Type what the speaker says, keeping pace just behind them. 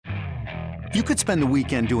You could spend the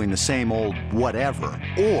weekend doing the same old whatever,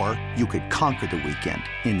 or you could conquer the weekend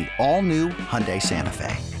in the all-new Hyundai Santa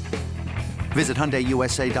Fe. Visit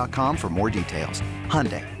HyundaiUSA.com for more details.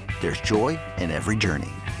 Hyundai, there's joy in every journey.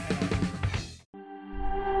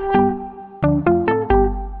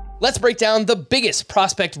 Let's break down the biggest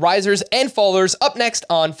prospect risers and fallers up next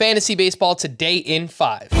on Fantasy Baseball Today in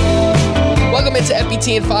 5. Welcome into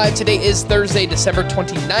FBT in 5. Today is Thursday, December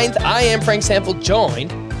 29th. I am Frank Sample, joined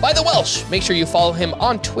by the Welsh. Make sure you follow him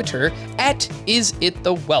on Twitter at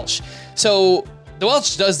IsItTheWelsh. So the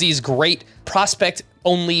Welsh does these great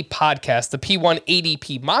prospect-only podcasts, the P1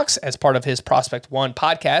 ADP mocks as part of his Prospect One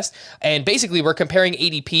podcast. And basically, we're comparing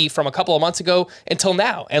ADP from a couple of months ago until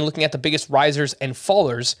now and looking at the biggest risers and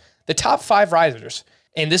fallers. The top 5 risers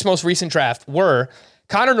in this most recent draft were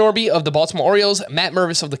Connor Norby of the Baltimore Orioles, Matt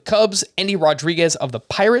Mervis of the Cubs, Endy Rodriguez of the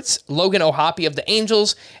Pirates, Logan O'Hoppe of the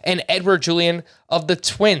Angels, and Edward Julian of the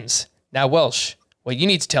Twins. Now, Welsh, what you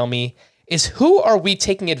need to tell me is who are we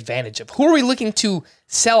taking advantage of? Who are we looking to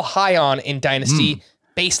sell high on in Dynasty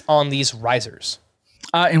based on these risers?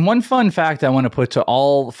 And one fun fact I want to put to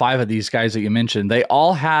all 5 of these guys that you mentioned, they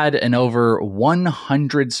all had an over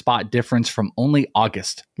 100 spot difference from only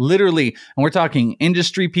August. Literally, and we're talking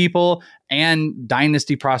industry people and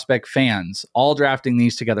Dynasty prospect fans, all drafting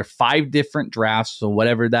these together, 5 different drafts, so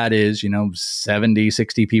whatever that is, 70,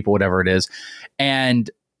 60 people, whatever it is.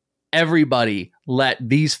 And everybody let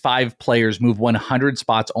these 5 players move 100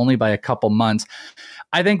 spots only by a couple months.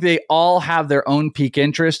 I think they all have their own peak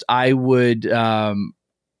interest. I would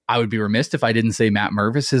be remiss if I didn't say Matt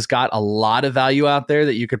Mervis has got a lot of value out there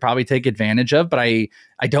that you could probably take advantage of, but I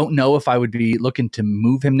don't know if I would be looking to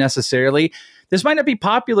move him necessarily. This might not be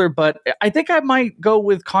popular, but I think I might go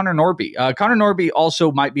with Connor Norby. Connor Norby also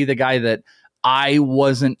might be the guy that I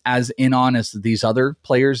wasn't as in on as these other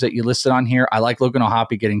players that you listed on here. I like Logan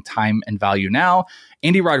O'Hoppe getting time and value now.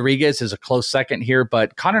 Endy Rodriguez is a close second here,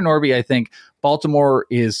 but Connor Norby, I think Baltimore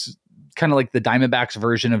is kind of like the Diamondbacks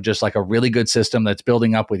version of just like a really good system that's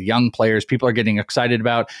building up with young players people are getting excited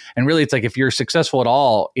about. And really, it's like if you're successful at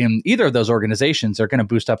all in either of those organizations, they're going to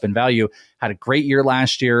boost up in value. Had a great year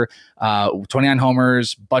last year, 29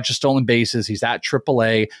 homers, bunch of stolen bases. He's at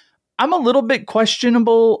AAA. I'm a little bit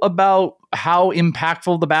questionable about how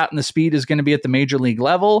impactful the bat and the speed is going to be at the major league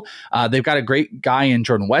level. They've got a great guy in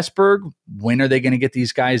Jordan Westburg. When are they going to get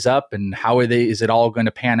these guys up, and how is it all going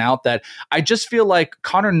to pan out? That I just feel like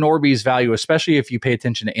Connor Norby's value, especially if you pay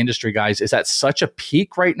attention to industry guys, is at such a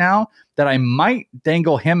peak right now that I might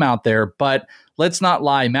dangle him out there. But let's not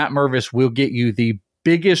lie, Matt Mervis will get you the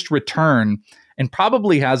biggest return and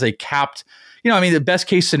probably has a capped. The best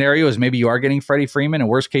case scenario is maybe you are getting Freddie Freeman, and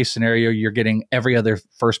worst case scenario, you're getting every other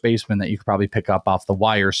first baseman that you could probably pick up off the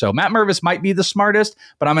wire. So Matt Mervis might be the smartest,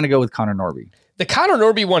 but I'm going to go with Connor Norby. The Connor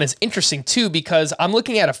Norby one is interesting too, because I'm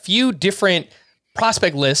looking at a few different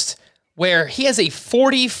prospect lists where he has a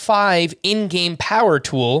 45 in-game power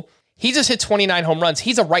tool. He just hit 29 home runs.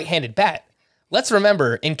 He's a right-handed bat. Let's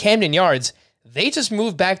remember, in Camden Yards, they just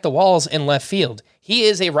moved back the walls in left field. He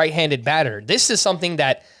is a right-handed batter. This is something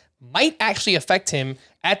that might actually affect him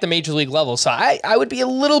at the major league level. So I would be a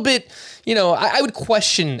little bit, I would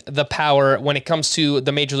question the power when it comes to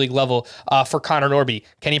the major league level for Connor Norby.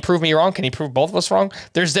 Can he prove me wrong? Can he prove both of us wrong?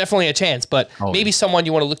 There's definitely a chance, but maybe someone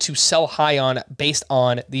you want to look to sell high on based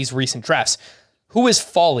on these recent drafts. Who is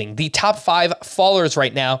falling? The top 5 fallers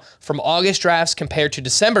right now from August drafts compared to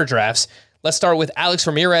December drafts. Let's start with Alex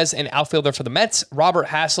Ramirez, an outfielder for the Mets, Robert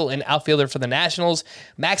Hassel, an outfielder for the Nationals,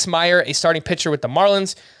 Max Meyer, a starting pitcher with the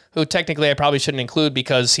Marlins, who technically I probably shouldn't include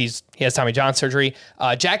because he has Tommy John surgery.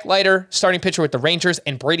 Jack Leiter, starting pitcher with the Rangers,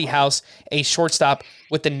 and Brady House, a shortstop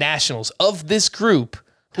with the Nationals. Of this group,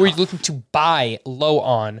 who are you looking to buy low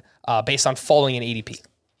on based on falling in ADP?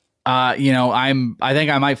 I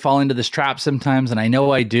think I might fall into this trap sometimes, and I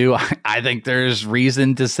know I do. I think there's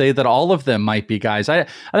reason to say that all of them might be guys. I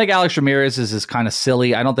think Alex Ramirez is kind of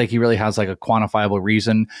silly. I don't think he really has like a quantifiable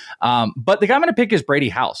reason. But the guy I'm going to pick is Brady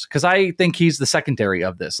House, because I think he's the secondary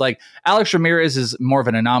of this. Like Alex Ramirez is more of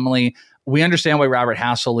an anomaly. We understand why Robert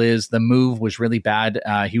Hassel is. The move was really bad.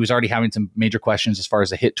 He was already having some major questions as far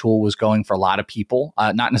as the hit tool was going for a lot of people,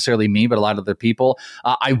 not necessarily me, but a lot of other people.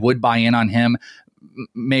 I would buy in on him.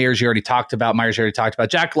 Myers, you already talked about.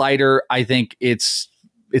 Jack Leiter, I think it's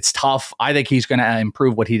tough. I think he's going to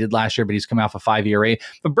improve what he did last year, but he's coming off a 5 ERA.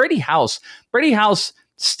 But Brady House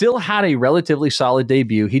still had a relatively solid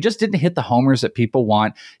debut. He just didn't hit the homers that people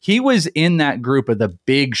want. He was in that group of the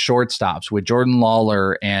big shortstops with Jordan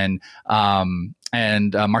Lawler and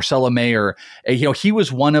Marcelo Mayer. He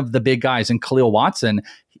was one of the big guys, and Khalil Watson.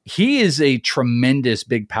 he is a tremendous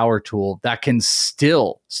big power tool that can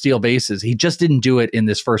still steal bases. He just didn't do it in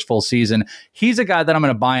this first full season. He's a guy that I'm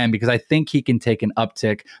going to buy in because I think he can take an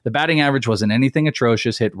uptick. The batting average wasn't anything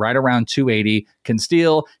atrocious, hit right around 280, can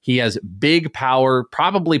steal. He has big power,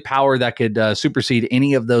 probably power that could supersede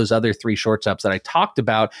any of those other three shortstops that I talked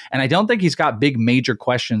about. And I don't think he's got big major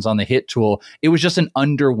questions on the hit tool. It was just an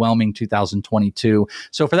underwhelming 2022.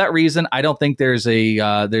 So for that reason, I don't think there's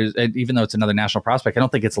even though it's another national prospect, I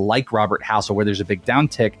don't think it's like Robert Housel where there's a big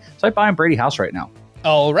downtick. So I buy him Brady House right now.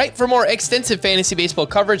 All right. For more extensive fantasy baseball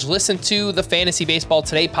coverage, listen to the Fantasy Baseball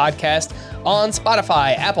Today podcast on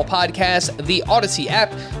Spotify, Apple Podcasts, the Odyssey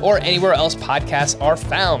app, or anywhere else podcasts are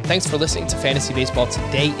found. Thanks for listening to Fantasy Baseball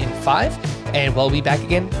Today in 5, and we'll be back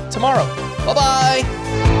again tomorrow. Bye-bye.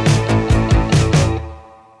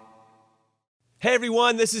 Hey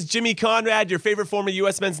everyone, this is Jimmy Conrad, your favorite former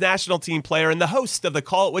U.S. men's national team player and the host of the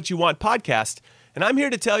Call It What You Want podcast. And I'm here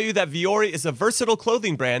to tell you that Vuori is a versatile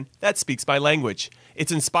clothing brand that speaks my language.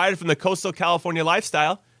 It's inspired from the coastal California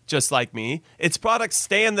lifestyle, just like me. Its products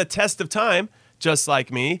stand the test of time, just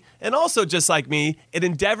like me. And also just like me, it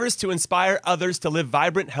endeavors to inspire others to live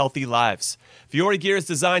vibrant, healthy lives. Vuori gear is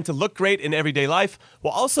designed to look great in everyday life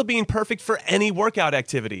while also being perfect for any workout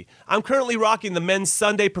activity. I'm currently rocking the men's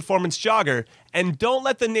Sunday Performance Jogger, and don't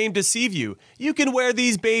let the name deceive you. You can wear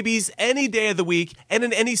these babies any day of the week and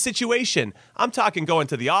in any situation. I'm talking going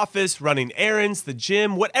to the office, running errands, the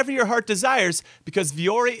gym, whatever your heart desires, because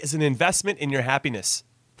Vuori is an investment in your happiness.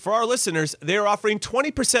 For our listeners, they are offering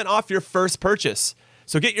 20% off your first purchase.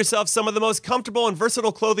 So get yourself some of the most comfortable and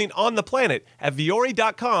versatile clothing on the planet at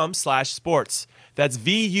vuori.com/sports. That's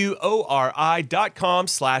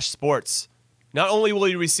VUORI.com/sports. Not only will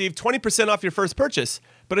you receive 20% off your first purchase,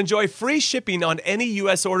 but enjoy free shipping on any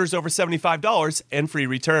U.S. orders over $75 and free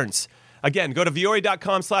returns. Again, go to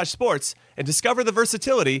vuori.com/sports and discover the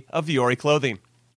versatility of Vuori clothing.